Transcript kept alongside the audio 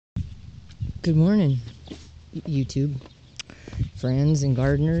Good morning, YouTube friends and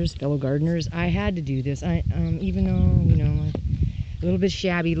gardeners, fellow gardeners. I had to do this. Even though, I'm a little bit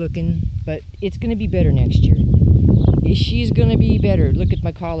shabby looking, but it's going to be better next year. She's going to be better. Look at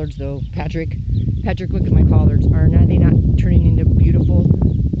my collards, though. Patrick, look at my collards. Are they not turning into beautiful,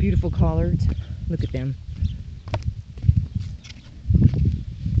 beautiful collards? Look at them.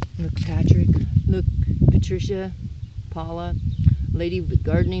 Look, Patrick. Look, Patricia, Paula, lady with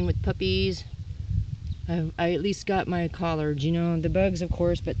gardening with puppies. I at least got my collards, the bugs, of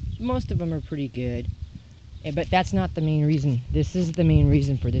course, but most of them are pretty good. But that's not the main reason. This is the main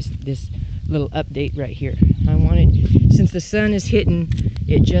reason for this little update right here. I wanted, since the sun is hitting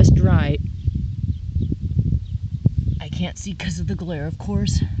it just right, I can't see because of the glare, of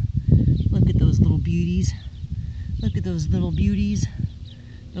course. Look at those little beauties. Look at those little beauties.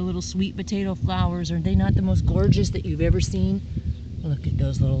 The little sweet potato flowers. Are they not the most gorgeous that you've ever seen? Look at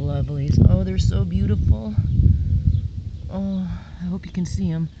those little lovelies. Oh, they're so beautiful. Oh, I hope you can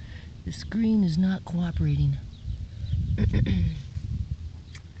see them. The screen is not cooperating. And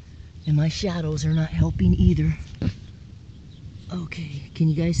my shadows are not helping either. Okay, can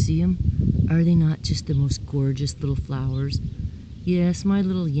you guys see them? Are they not just the most gorgeous little flowers? Yes, my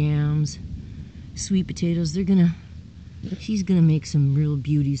little yams, sweet potatoes, she's gonna make some real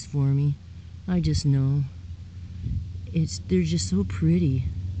beauties for me. I just know. They're just so pretty.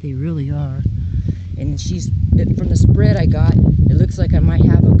 They really are. And from the spread I got, it looks like I might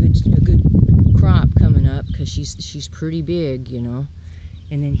have a good crop coming up because she's pretty big, And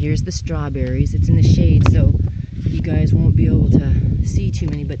then here's the strawberries. It's in the shade, so you guys won't be able to see too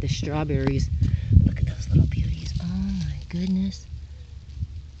many, but the strawberries, look at those little beauties. Oh my goodness.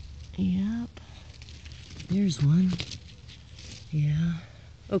 Yep. There's one. Yeah.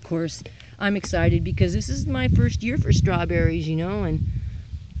 Of course, I'm excited because this is my first year for strawberries, and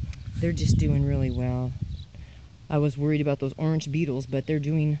they're just doing really well. I was worried about those orange beetles, but they're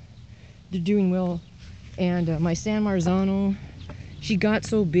doing well. And my San Marzano, she got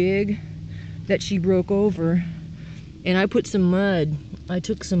so big that she broke over, and I put some mud. I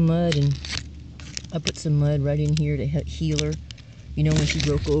took some mud and I put some mud right in here to heal her, when she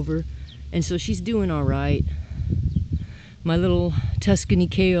broke over. And so she's doing all right. My little Tuscany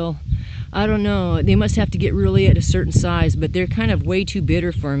kale, I don't know, they must have to get really at a certain size, but they're kind of way too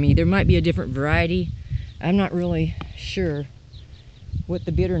bitter for me. There might be a different variety. I'm not really sure what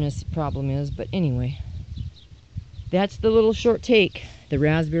the bitterness problem is, but anyway, that's the little short take. The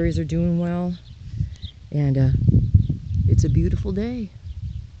raspberries are doing well, and it's a beautiful day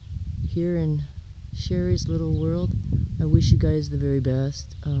here in Sherry's little world. I wish you guys the very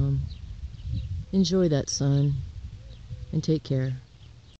best. Enjoy that sun. And take care.